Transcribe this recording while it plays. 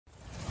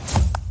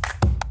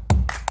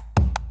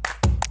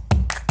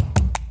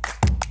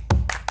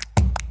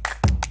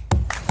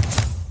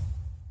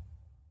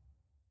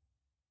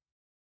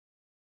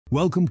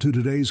Welcome to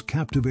today's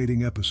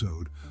captivating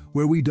episode,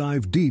 where we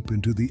dive deep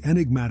into the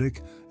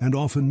enigmatic and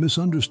often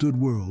misunderstood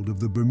world of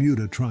the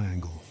Bermuda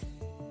Triangle.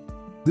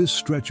 This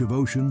stretch of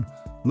ocean,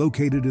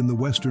 located in the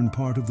western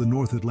part of the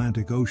North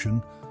Atlantic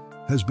Ocean,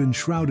 has been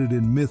shrouded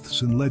in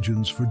myths and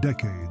legends for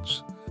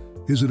decades.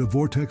 Is it a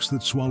vortex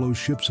that swallows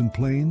ships and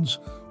planes,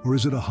 or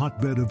is it a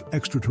hotbed of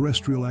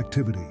extraterrestrial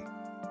activity?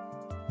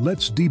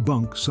 Let's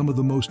debunk some of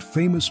the most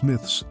famous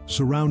myths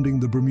surrounding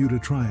the Bermuda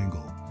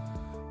Triangle.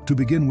 To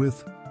begin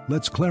with,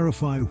 let's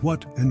clarify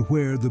what and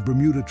where the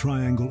Bermuda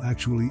Triangle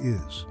actually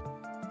is.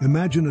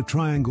 Imagine a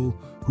triangle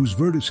whose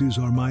vertices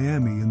are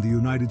Miami in the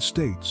United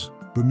States,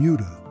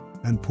 Bermuda,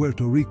 and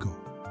Puerto Rico.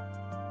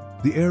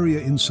 The area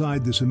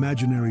inside this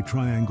imaginary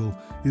triangle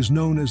is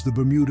known as the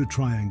Bermuda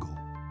Triangle,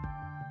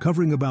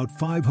 covering about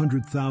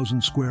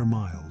 500,000 square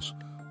miles,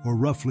 or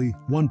roughly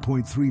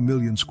 1.3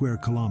 million square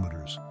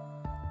kilometers.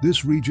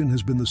 This region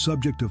has been the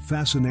subject of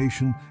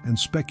fascination and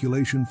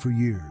speculation for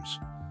years.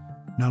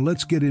 Now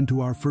let's get into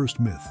our first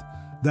myth,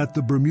 that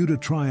the Bermuda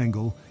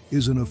Triangle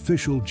is an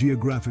official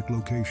geographic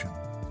location.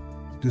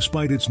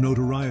 Despite its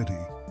notoriety,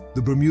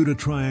 the Bermuda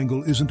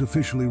Triangle isn't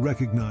officially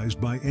recognized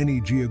by any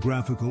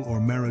geographical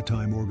or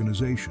maritime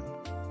organization.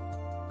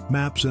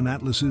 Maps and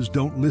atlases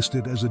don't list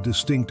it as a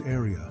distinct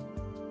area.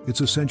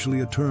 It's essentially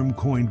a term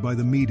coined by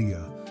the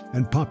media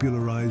and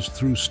popularized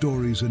through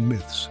stories and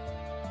myths.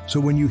 So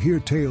when you hear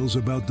tales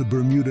about the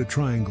Bermuda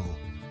Triangle,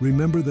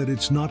 remember that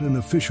it's not an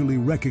officially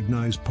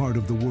recognized part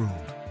of the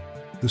world.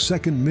 The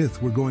second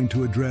myth we're going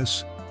to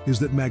address is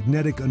that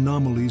magnetic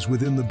anomalies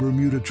within the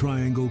Bermuda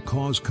Triangle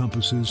cause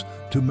compasses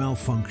to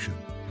malfunction.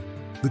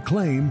 The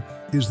claim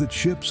is that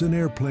ships and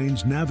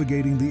airplanes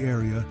navigating the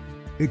area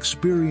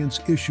experience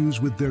issues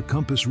with their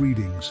compass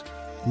readings,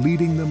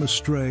 leading them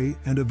astray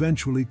and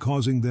eventually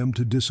causing them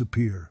to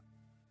disappear.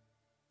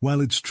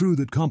 While it's true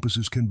that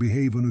compasses can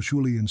behave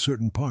unusually in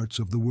certain parts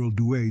of the world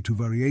due to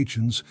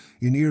variations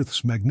in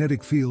Earth's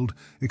magnetic field,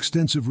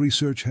 extensive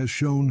research has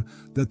shown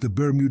that the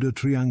Bermuda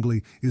Triangle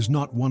is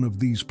not one of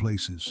these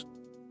places.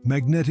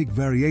 Magnetic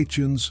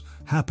variations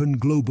happen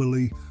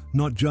globally,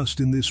 not just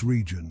in this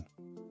region.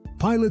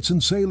 Pilots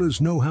and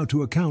sailors know how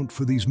to account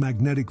for these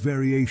magnetic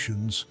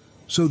variations,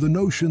 so the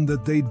notion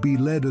that they'd be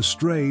led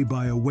astray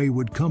by a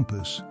wayward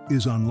compass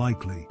is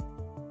unlikely.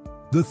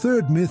 The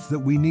third myth that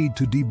we need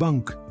to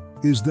debunk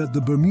is that the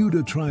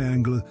Bermuda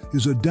Triangle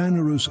is a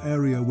dangerous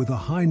area with a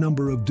high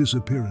number of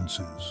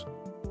disappearances.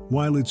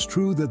 While it's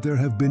true that there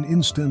have been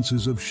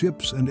instances of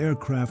ships and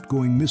aircraft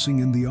going missing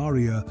in the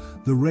area,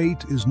 the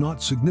rate is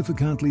not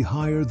significantly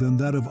higher than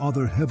that of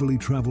other heavily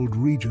traveled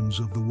regions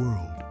of the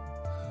world.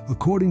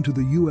 According to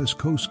the U.S.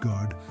 Coast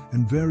Guard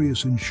and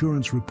various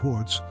insurance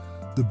reports,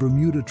 the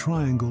Bermuda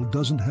Triangle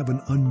doesn't have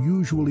an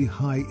unusually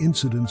high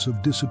incidence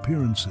of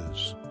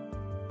disappearances.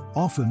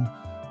 Often,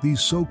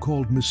 these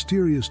so-called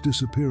mysterious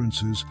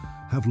disappearances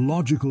have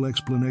logical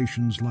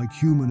explanations like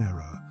human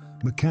error,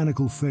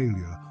 mechanical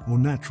failure, or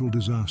natural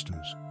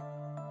disasters.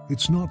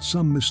 It's not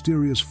some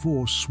mysterious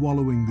force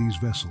swallowing these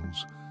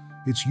vessels.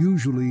 It's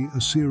usually a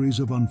series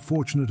of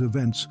unfortunate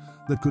events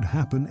that could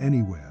happen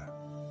anywhere.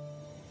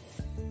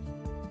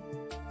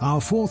 Our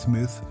fourth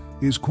myth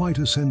is quite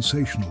a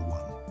sensational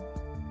one,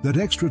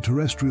 that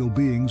extraterrestrial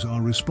beings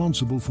are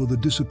responsible for the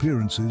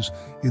disappearances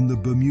in the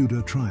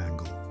Bermuda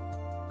Triangle.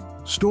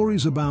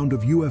 Stories abound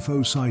of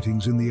UFO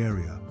sightings in the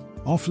area,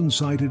 often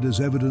cited as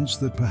evidence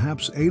that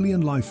perhaps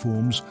alien life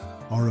forms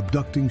are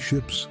abducting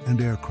ships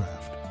and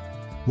aircraft.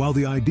 While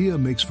the idea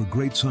makes for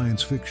great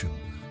science fiction,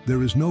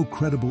 there is no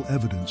credible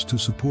evidence to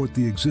support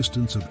the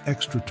existence of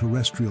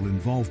extraterrestrial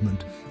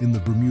involvement in the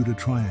Bermuda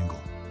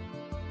Triangle.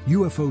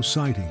 UFO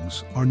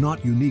sightings are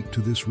not unique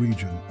to this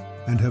region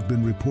and have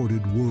been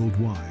reported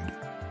worldwide.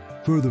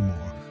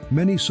 Furthermore,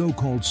 many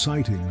so-called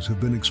sightings have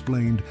been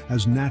explained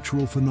as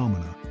natural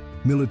phenomena,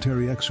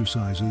 military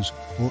exercises,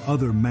 or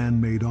other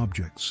man-made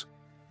objects.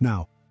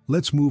 Now,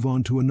 let's move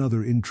on to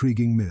another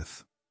intriguing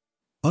myth.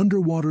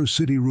 Underwater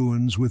city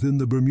ruins within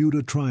the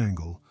Bermuda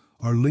Triangle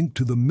are linked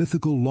to the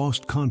mythical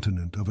lost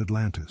continent of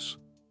Atlantis.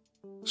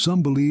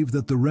 Some believe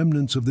that the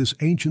remnants of this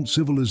ancient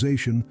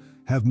civilization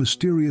have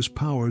mysterious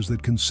powers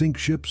that can sink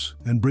ships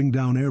and bring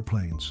down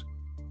airplanes.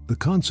 The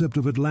concept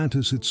of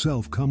Atlantis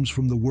itself comes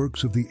from the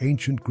works of the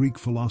ancient Greek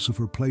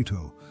philosopher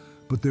Plato,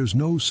 but there's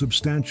no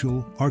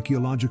substantial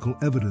archaeological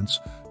evidence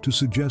to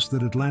suggest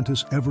that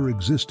Atlantis ever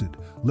existed,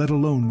 let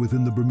alone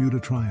within the Bermuda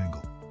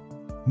Triangle.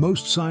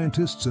 Most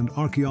scientists and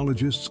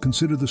archaeologists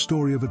consider the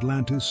story of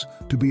Atlantis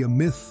to be a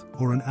myth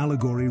or an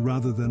allegory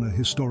rather than a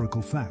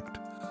historical fact.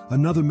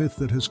 Another myth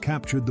that has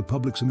captured the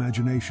public's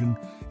imagination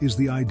is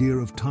the idea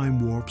of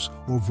time warps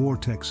or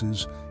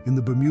vortexes in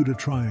the Bermuda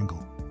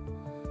Triangle.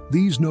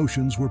 These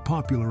notions were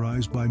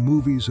popularized by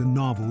movies and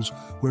novels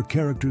where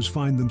characters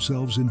find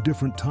themselves in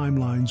different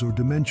timelines or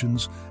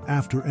dimensions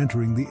after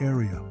entering the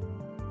area.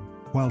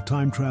 While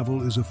time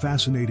travel is a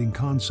fascinating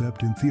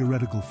concept in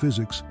theoretical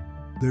physics,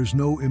 there's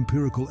no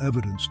empirical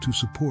evidence to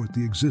support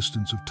the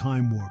existence of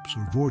time warps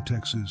or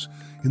vortexes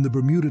in the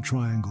Bermuda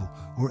Triangle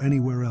or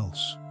anywhere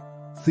else.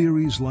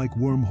 Theories like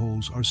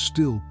wormholes are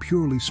still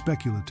purely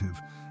speculative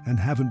and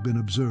haven't been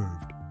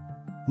observed.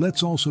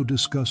 Let's also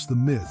discuss the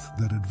myth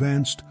that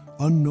advanced,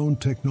 unknown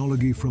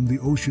technology from the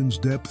ocean's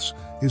depths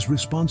is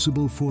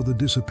responsible for the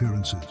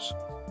disappearances.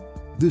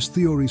 This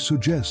theory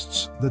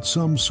suggests that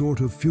some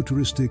sort of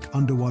futuristic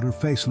underwater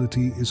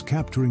facility is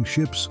capturing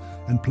ships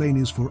and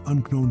planes for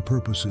unknown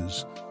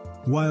purposes.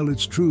 While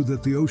it's true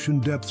that the ocean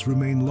depths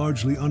remain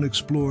largely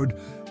unexplored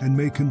and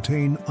may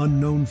contain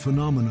unknown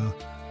phenomena,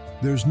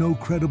 there's no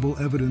credible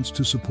evidence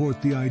to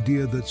support the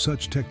idea that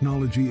such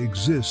technology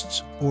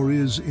exists or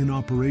is in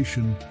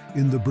operation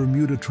in the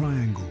Bermuda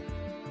Triangle.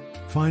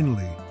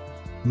 Finally,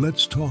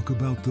 let's talk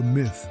about the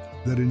myth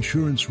that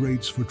insurance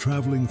rates for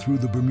traveling through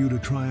the Bermuda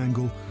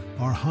Triangle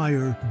are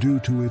higher due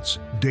to its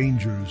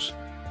dangers.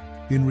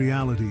 In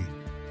reality,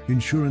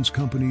 insurance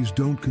companies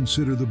don't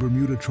consider the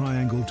Bermuda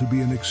Triangle to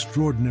be an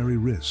extraordinary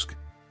risk.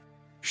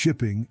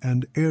 Shipping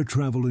and air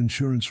travel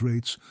insurance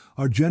rates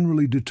are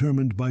generally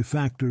determined by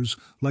factors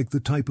like the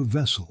type of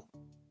vessel,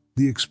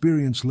 the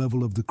experience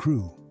level of the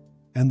crew,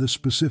 and the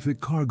specific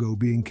cargo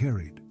being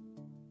carried.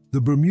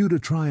 The Bermuda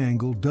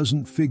Triangle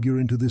doesn't figure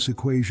into this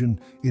equation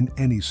in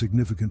any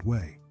significant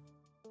way.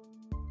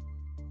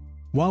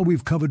 While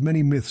we've covered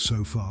many myths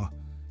so far,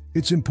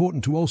 it's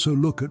important to also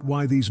look at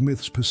why these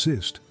myths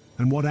persist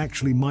and what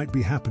actually might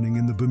be happening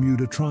in the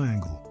Bermuda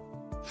Triangle.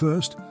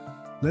 First,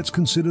 let's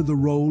consider the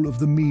role of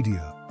the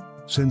media.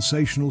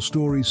 Sensational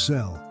stories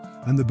sell,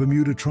 and the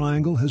Bermuda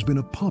Triangle has been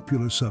a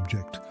popular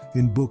subject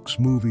in books,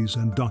 movies,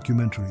 and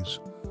documentaries.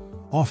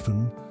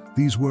 Often,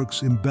 these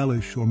works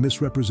embellish or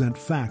misrepresent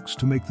facts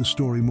to make the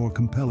story more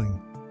compelling.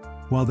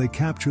 While they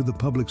capture the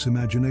public's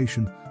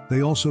imagination,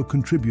 they also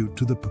contribute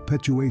to the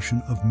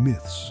perpetuation of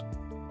myths.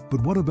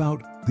 But what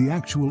about the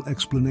actual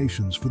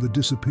explanations for the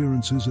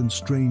disappearances and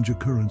strange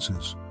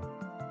occurrences?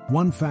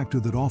 One factor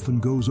that often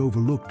goes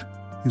overlooked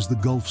is the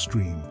Gulf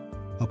Stream,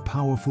 a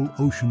powerful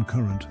ocean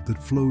current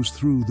that flows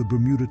through the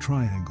Bermuda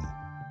Triangle.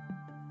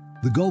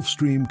 The Gulf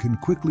Stream can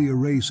quickly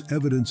erase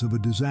evidence of a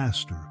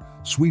disaster,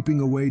 sweeping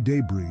away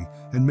debris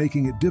and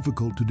making it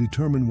difficult to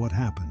determine what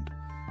happened.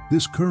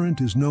 This current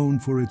is known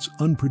for its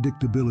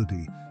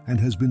unpredictability and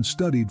has been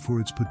studied for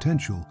its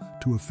potential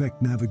to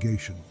affect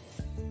navigation.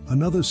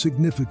 Another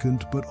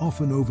significant but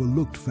often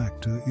overlooked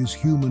factor is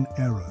human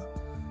error.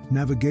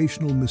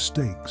 Navigational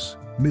mistakes,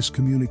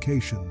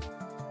 miscommunication,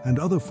 and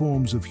other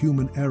forms of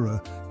human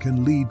error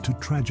can lead to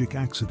tragic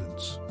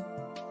accidents.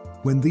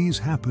 When these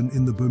happen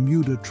in the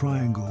Bermuda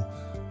Triangle,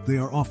 they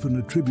are often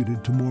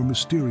attributed to more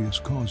mysterious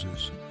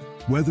causes.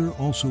 Weather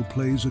also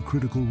plays a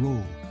critical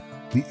role.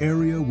 The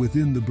area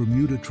within the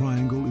Bermuda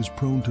Triangle is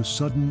prone to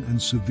sudden and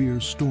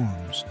severe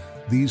storms.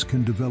 These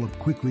can develop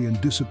quickly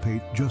and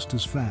dissipate just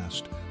as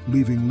fast,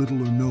 leaving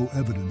little or no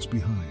evidence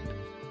behind.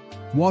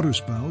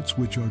 Waterspouts,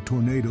 which are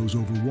tornadoes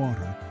over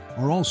water,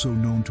 are also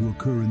known to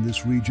occur in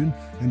this region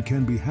and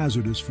can be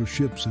hazardous for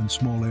ships and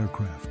small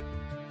aircraft.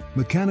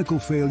 Mechanical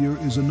failure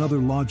is another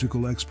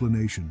logical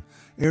explanation.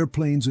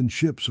 Airplanes and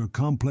ships are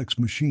complex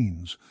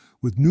machines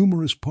with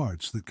numerous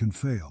parts that can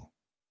fail.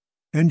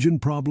 Engine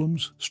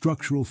problems,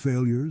 structural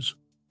failures,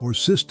 or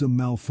system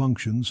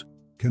malfunctions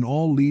can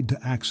all lead to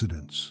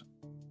accidents.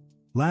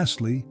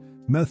 Lastly,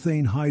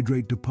 methane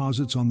hydrate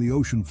deposits on the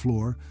ocean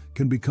floor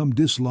can become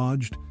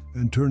dislodged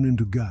and turn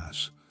into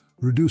gas,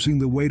 reducing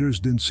the water's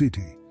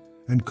density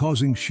and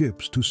causing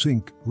ships to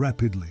sink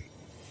rapidly.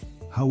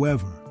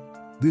 However,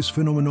 this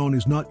phenomenon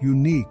is not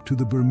unique to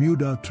the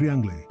Bermuda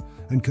Triangle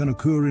and can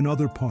occur in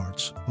other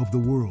parts of the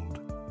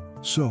world.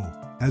 So,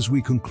 as we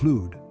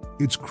conclude,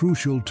 it's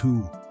crucial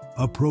to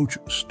approach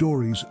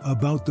stories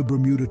about the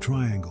Bermuda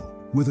Triangle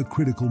with a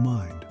critical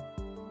mind.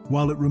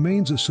 While it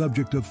remains a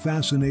subject of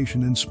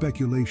fascination and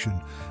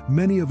speculation,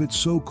 many of its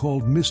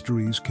so-called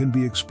mysteries can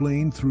be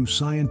explained through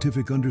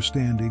scientific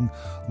understanding,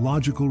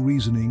 logical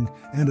reasoning,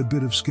 and a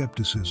bit of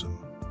skepticism.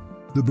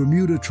 The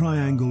Bermuda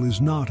Triangle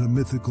is not a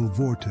mythical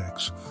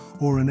vortex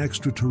or an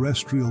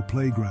extraterrestrial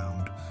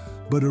playground,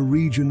 but a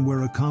region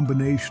where a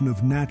combination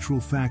of natural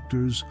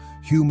factors,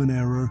 human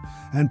error,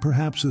 and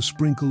perhaps a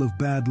sprinkle of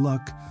bad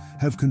luck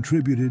have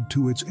contributed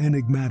to its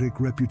enigmatic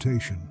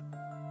reputation.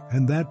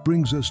 And that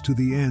brings us to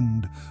the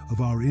end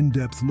of our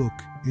in-depth look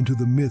into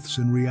the myths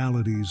and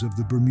realities of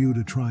the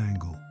Bermuda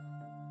Triangle.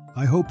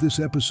 I hope this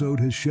episode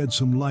has shed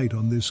some light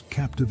on this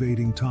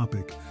captivating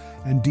topic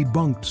and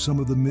debunked some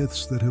of the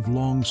myths that have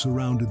long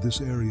surrounded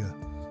this area.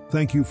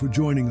 Thank you for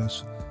joining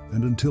us,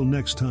 and until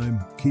next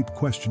time, keep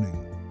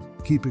questioning,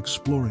 keep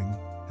exploring,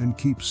 and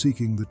keep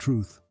seeking the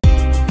truth.